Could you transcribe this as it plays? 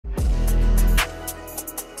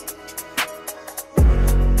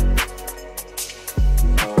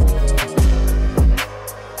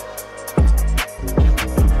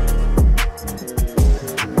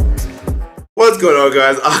going on,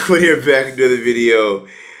 guys? Aqua here, back into the video.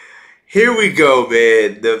 Here we go,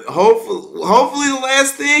 man. The hopefully the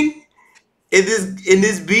last thing in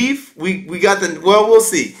this beef. We got the, well, we'll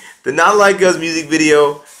see. The Not Like Us music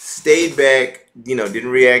video. Stayed back. Didn't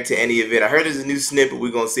react to any of it. I heard there's a new snippet.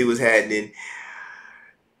 We're gonna see what's happening.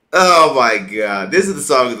 Oh my god, this is the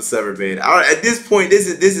song of the summer, man. At this point, this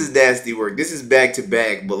is nasty work. This is back to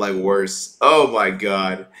back, but like worse. Oh my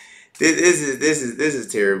god. This is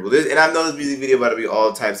terrible. And I know this music video about to be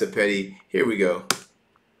all types of petty. Here we go.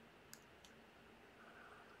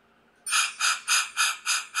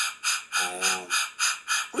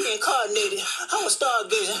 Reincarnated. I'm a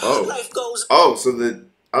stargazer. Oh. Life goes.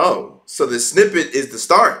 So the snippet is the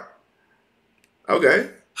start. Okay.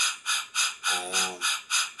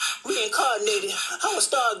 Reincarnated. I'm a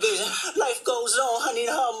stargazer. Life goes on, honey,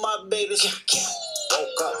 all my babies.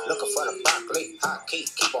 Woke up looking for the broccoli. Hot key,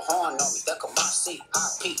 keep a horn on me. That come my seat.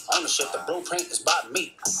 Hot peak. Ownership, the blueprint is by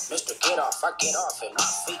me. Mr. Get Off, I get off at my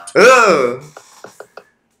feet.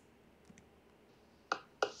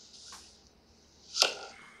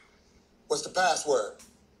 What's the password?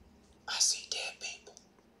 I see dead people.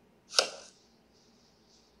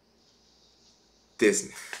 This.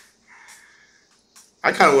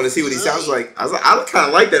 I kind of want to see what he sounds like. I kind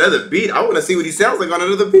of like that other beat. I want to see what he sounds like on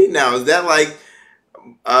another beat now. Is that like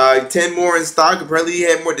 10 more in stock? Apparently he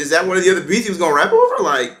had more. Is that one of the other beats he was going to rap over?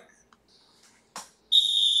 Like,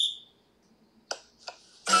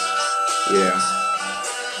 yeah.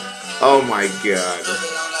 Oh my god.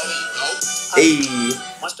 Hey.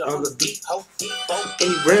 On the beat.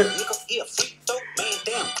 Hey, rap.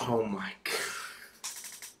 Oh my god.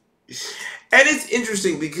 And it's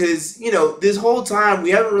interesting because, this whole time we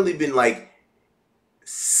haven't really been like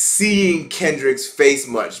seeing Kendrick's face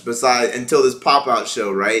much besides until this pop-out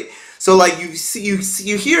show, right? So like you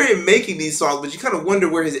hear him making these songs, but you kind of wonder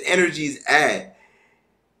where his energy's at.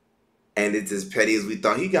 And it's as petty as we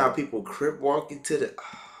thought. He got people crip walking to the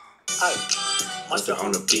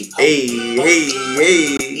on the beat. Hey.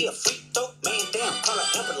 Man down, color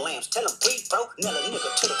amber lamps, tell him breathe, bro. Nail a nigga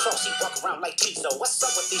to the cross, he walk around like Tizo. What's up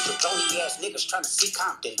with these jabroni ass niggas trying to see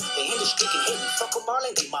Compton? The industry can hate me, fuck them all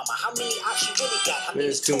and they mama. How many options you really got? I mean,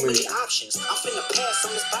 there's too many options. I'm finna pass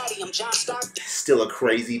on this body, I'm John Stockton. Still a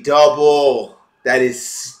crazy double. That is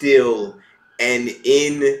still an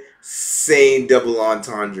insane double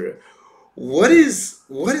entendre. What is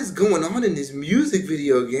going on in this music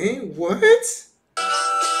video game? What?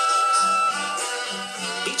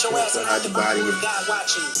 Beat your ass and hide the body with God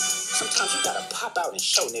watching. Sometimes you gotta pop out and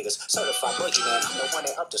show niggas. Certified boogeyman, I'm the one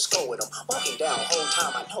that up to score with him. Walking down the whole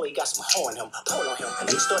time, I know he got some hoe on him. Pull on him,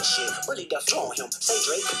 next door shit, really got flow on him. Say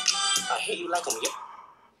Drake, I hear you like him, yeah.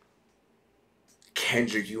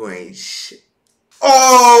 Kendrick, you ain't shit.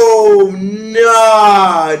 Oh,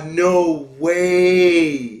 nah, no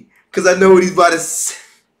way. Cause I know what he's about to say.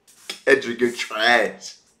 Kendrick, you're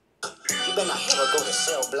trash. You better not ever go to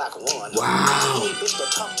cell block 1. Wow. Any bitch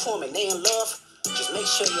that talk to him and they in love, just make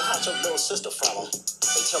sure you hide your little sister from them.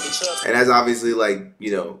 They tell each other. And that's obviously like,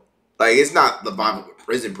 like it's not the Bible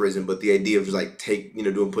prison, but the idea of just like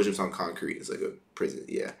doing push-ups on concrete is like a prison,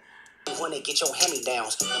 yeah. When they get your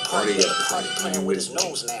hand-me-downs, the party playing with his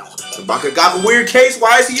nose now. Ibaka got a weird case.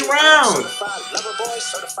 Why is he around? Certified lover boys,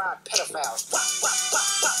 certified pedophiles. Wah.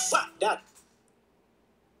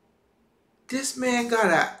 This man got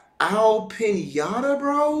a Al Pinata,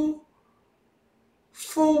 bro.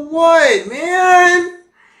 For what, man?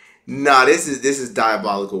 Nah, this is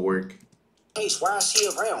diabolical work. Case, why is he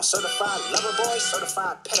around? Certified lover boys,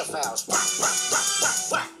 certified pedophiles.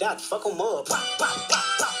 That fuck 'em up.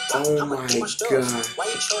 Oh my god. Why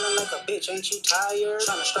you trolling like a bitch? Ain't you tired?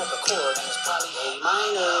 Trying to strike a chord and it's probably A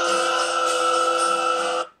minor.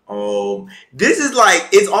 Oh, this is like,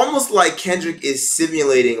 it's almost like Kendrick is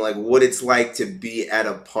simulating like what it's like to be at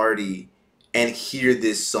a party and hear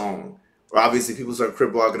this song. Where obviously people start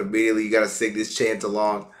crip walking immediately. You gotta sing this chant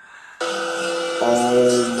along.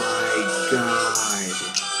 Oh my god.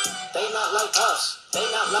 They not like us. They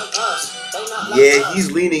not like us. They not like us. Yeah,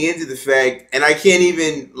 he's leaning into the fact, and I can't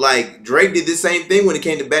even, like, Drake did the same thing when it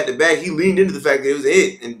came to back to back. He leaned into the fact that it was a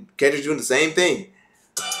hit, and Kendrick's doing the same thing.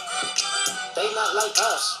 They not like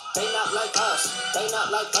us. They not like us. They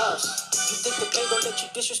not like us. You think that they gon' let you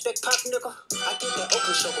disrespect Pop, nigga? I did that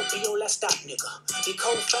open show, but be your last stop, nigga. Be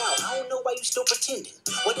cold foul. I don't know why you still pretending.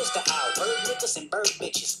 What is the owl? Bird niggas and bird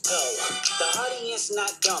bitches. Go. The audience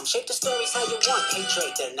not dumb. Shape the stories how you want. Hey,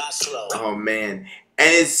 Drake, they're not slow. Oh, man.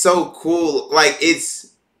 And it's so cool. Like,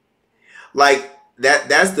 it's... Like,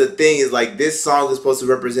 that's the thing is, like, this song is supposed to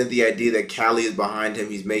represent the idea that Cali is behind him.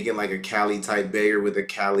 He's making, like, a Cali-type banger with a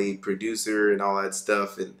Cali producer and all that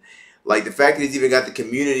stuff. And, Like the fact that he's even got the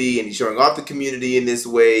community and he's showing off the community in this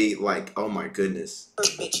way, like, oh my goodness.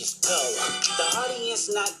 Bitches go. The audience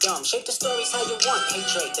not dumb. Shape the stories how you want. Hey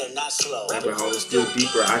Drake, they're not slow. Rabbit hole still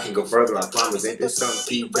deeper. I can go further. I promise. Ain't this something?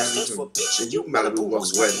 Pete Rappers for bitch. You Malibu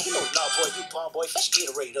was wet. You know, love boy, you bomb boy, fresh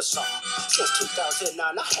Gatorade or something. Since 2009,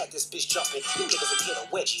 I had this bitch jumping. You niggas will get a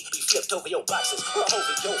wedgie. Be flipped over your boxes. Or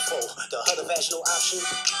over your foe. The other vaginal option.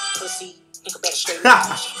 Pussy. Nigga better straight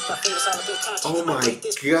up. Oh my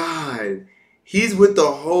god. He's with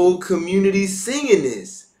the whole community singing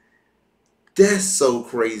this. That's so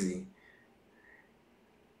crazy.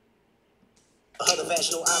 Other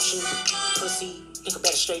vaginal option, pussy, nigga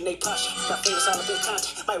better straighten they posture. Got famous all of their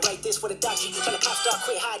content. Might write this with a doctrine. Tell the pop star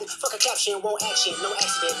quit hiding. Fuck a caption, won't action. No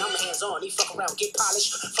accident, I'm hands on. He fuck around, get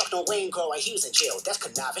polished. Fuck no Wayne Grow, he was in jail. That's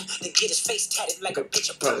conniving. Then get his face tatted like a bitch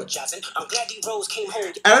apologizing. I'm glad D Rose came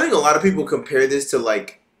home. I think a lot of people compare this to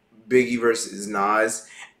like Biggie versus Nas.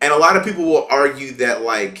 And a lot of people will argue that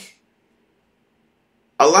like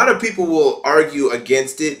a lot of people will argue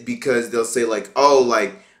against it because they'll say like, oh,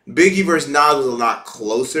 like Biggie versus Nas was a lot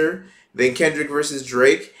closer than Kendrick versus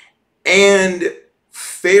Drake. And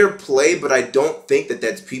fair play, but I don't think that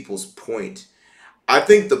that's people's point. I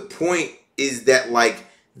think the point is that like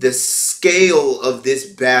the scale of this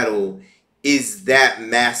battle is that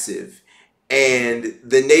massive. And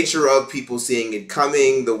the nature of people seeing it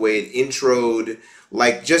coming, the way it introed,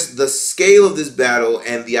 like just the scale of this battle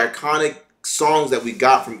and the iconic songs that we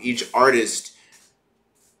got from each artist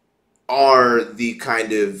are the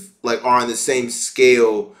kind of like are on the same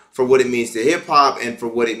scale for what it means to hip hop and for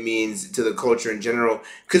what it means to the culture in general.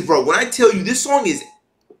 Because bro, when I tell you this song is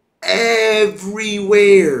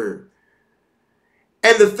everywhere,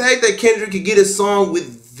 and the fact that Kendrick could get a song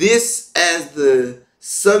with this as the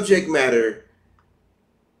subject matter,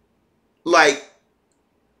 like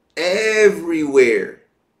everywhere,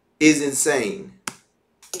 is insane.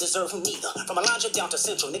 Deserve him neither. From Alondra down to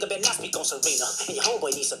Central, nigga better not speak on Serena. And your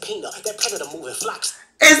homeboy needs subpoena. That predator moving flocks.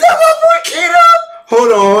 Is that my boy Keita?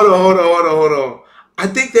 Hold on. I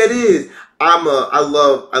think that is. I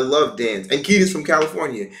love dance. And Keita's from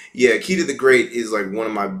California. Yeah, Keita the Great is like one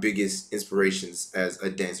of my biggest inspirations as a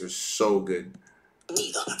dancer. So good.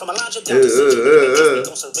 Neither. From Alondra down to Central, nigga better not speak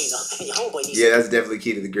on Serena. And your homeboy needs Yeah, that's definitely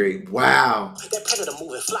Keita the Great. Wow. that predator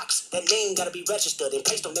moving flocks. That name gotta be registered and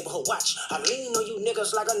placed on neighborhood watch. I lean on you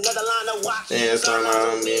niggas like another line of watch. Yeah, it's on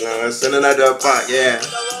me. Send another pot. Yeah. Hit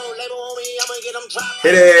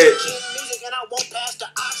Hit it. Music and I won't pass the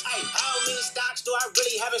ox. Ay, how many stocks do I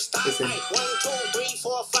really have in stock? Listen. Ay, 1, 2, 3,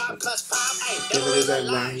 4, 5 plus 5. Ay, Devil devil is is a a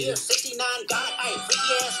lie. lie. Here, 69 got it. Ay,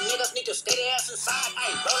 freaky ass niggas need to stay their ass inside.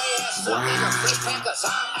 Ay, blow their ass up. Wow. Niggas face packers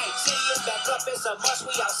on. Ay, city is back up. It's a must. We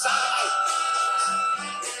outside. Ay.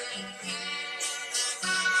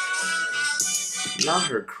 Not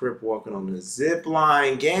her crip walking on the zip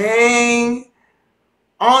line, gang.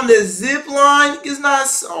 On the zip line is not.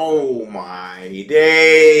 Oh my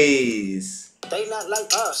days. They not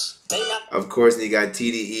like us. They not. Of course, you got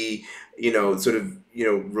TDE, sort of,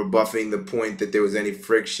 rebuffing the point that there was any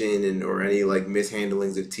friction and or any like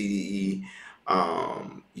mishandlings of TDE.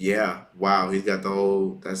 Yeah, wow, he's got the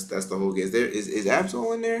whole. That's the whole. Is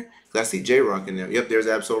Absol in there? 'Cause I see J Rock in there. Yep, there's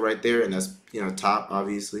Absol right there, and that's top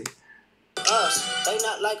obviously. Us. They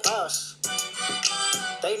not like us.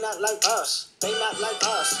 They not like us. They not like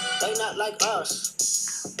us. They not like us.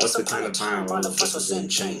 What's the kind of time all of us was in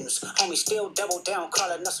chains? Homie still double down,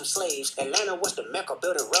 calling us some slaves. Atlanta was the mecca,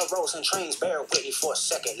 building railroads and trains. Bear with me for a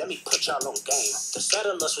second, let me put y'all on game. The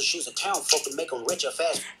settlers was using town folk to make them richer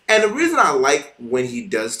fast. And the reason I like when he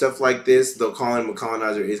does stuff like this, though calling him a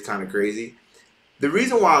colonizer is kind of crazy. The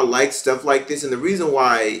reason why I like stuff like this, and the reason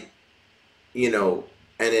why, and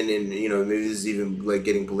then maybe this is even like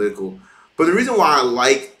getting political, but the reason why I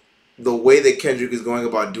like the way that Kendrick is going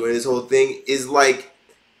about doing this whole thing is like,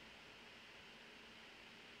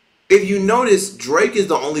 if you notice, Drake is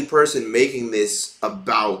the only person making this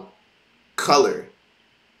about color.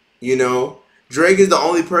 Drake is the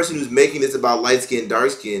only person who's making this about light skin,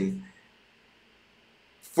 dark skin.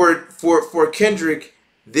 For Kendrick,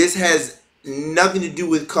 this has nothing to do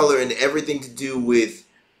with color and everything to do with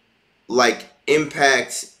like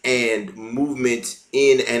impact and movement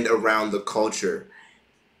in and around the culture.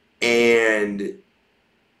 And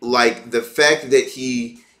like the fact that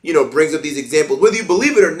he brings up these examples, whether you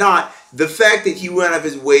believe it or not, the fact that he went out of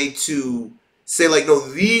his way to say like, no,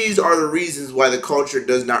 these are the reasons why the culture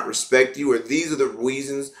does not respect you, or these are the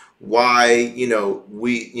reasons why,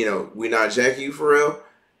 we not jacking you for real.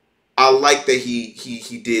 I like that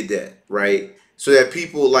he did that, right? so that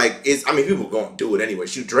people like it's. I mean, people gonna do it anyway.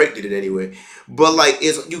 Shoot, Drake did it anyway. But like,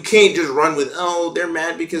 it's you can't just run with they're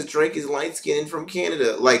mad because Drake is light skinned from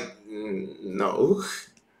Canada. Like, no.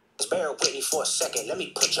 Bear with me for a second, let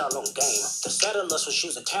me put y'all on game. The settlers was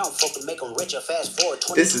using town folk to make them richer. Fast forward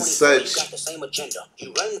 2024, This is such. you got the same agenda.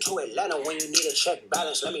 You run to Atlanta when you need a check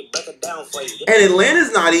balance. Let me break it down for you. And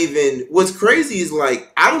Atlanta's not even. What's crazy is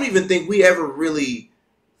like I don't even think we ever really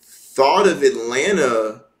thought of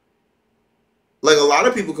Atlanta. Like a lot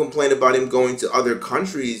of people complain about him going to other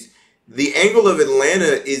countries. The angle of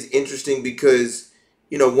Atlanta is interesting because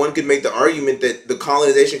one could make the argument that the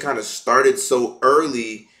colonization kind of started so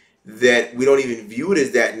early that we don't even view it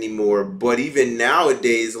as that anymore. But even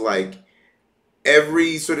nowadays, like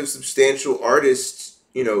every sort of substantial artist,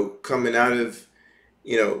 coming out of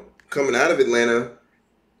Atlanta,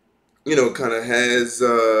 kind of has,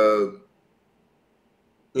 sort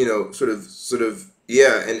of,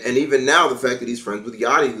 yeah. And even now, the fact that he's friends with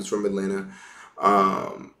Yachty, who's from Atlanta,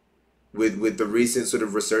 with the recent sort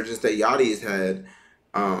of resurgence that Yachty has had,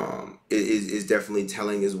 is definitely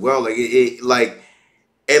telling as well. Like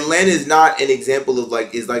Atlanta is not an example of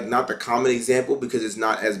is not the common example because it's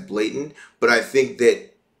not as blatant, but I think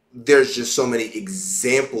that there's just so many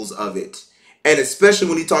examples of it. And especially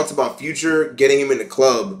when he talks about Future getting him in the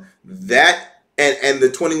club, that and the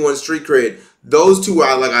 21 Street Cred, those two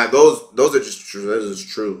are those are just true. Those are just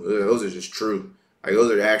true. Those are just true. Like those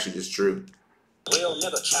are actually just true. Real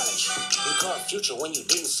nigga challenge. You caught Future when you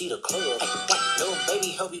didn't see the club. Hey, what? Little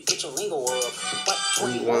baby help you get your lingo up. What?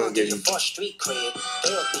 21 get your first street cred.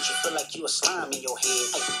 They'll get you feel like you a slime in your head.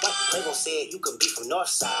 Hey, what? Quavo said you can be from North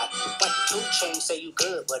Side. What? 2 Chainz say you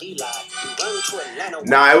good, but he lied. You run to Atlanta.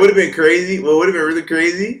 Nah, it would have been crazy. What would have been really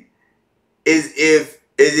crazy is if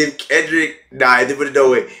Kendrick. Nah, but no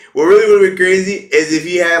way. What really would have been crazy is if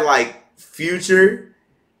he had Future.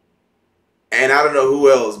 And I don't know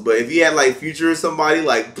who else, but if he had Future or somebody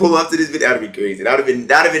pull up to this video, that'd be crazy. That'd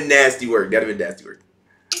have been nasty work. That'd have been nasty work.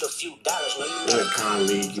 A few dollars when you What a con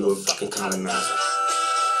league, you a fucking colonizer.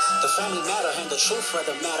 The family matter and the truth for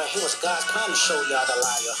the matter. It was God's plan to show y'all the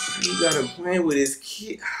liar. You got him playing with his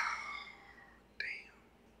kid.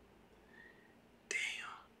 Damn.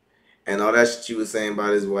 And all that shit you was saying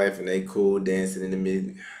about his wife and they cool dancing in the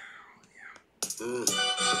mid.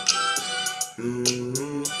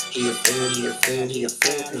 He a fan, he a fan, he a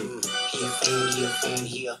fan. He a fan, he a fan,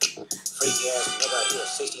 he a freaky ass nigga. He a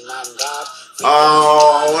 69 God.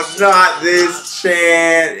 Oh, not this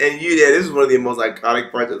chant. And this is one of the most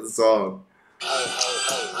iconic parts of the song. Hey,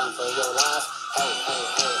 run for your life. Hey,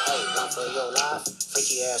 run for your life.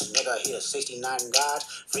 Freaky ass nigga, he a 69 God.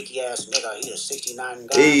 Freaky ass nigga, he a 69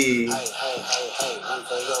 God. Hey, run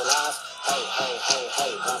for your life. Hey,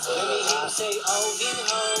 run for your life. Say OV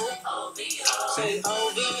ho. Say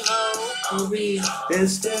OV ho. OV. then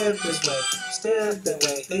step This way, step that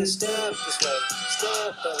way, then step this way,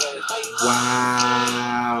 step that way. How you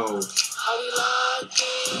Wow. How we like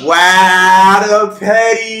it? Wow, the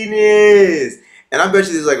pettiness. And I bet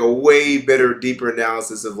you there's a way better, deeper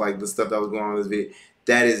analysis of the stuff that was going on in this video.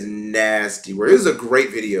 That is nasty. This is a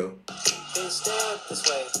great video. Then step this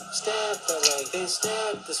way, step that way, then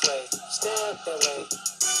step this way, step that way.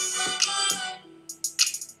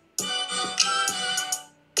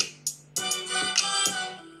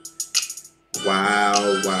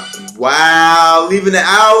 Wow, leaving the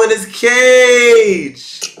owl in his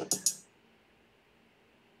cage.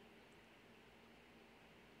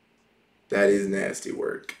 That is nasty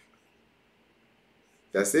work.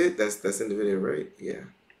 That's it? That's in the video, right? Yeah.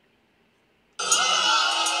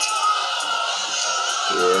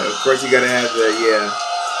 Yeah, of course you gotta have yeah.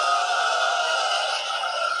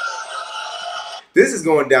 This is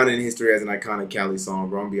going down in history as an iconic Cali song,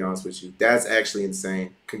 bro. I'm gonna be honest with you. That's actually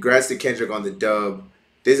insane. Congrats to Kendrick on the dub.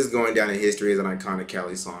 This is going down in history as an iconic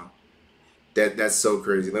Cali song. That's so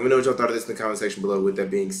crazy. Let me know what y'all thought of this in the comment section below. With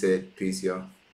that being said, peace, y'all.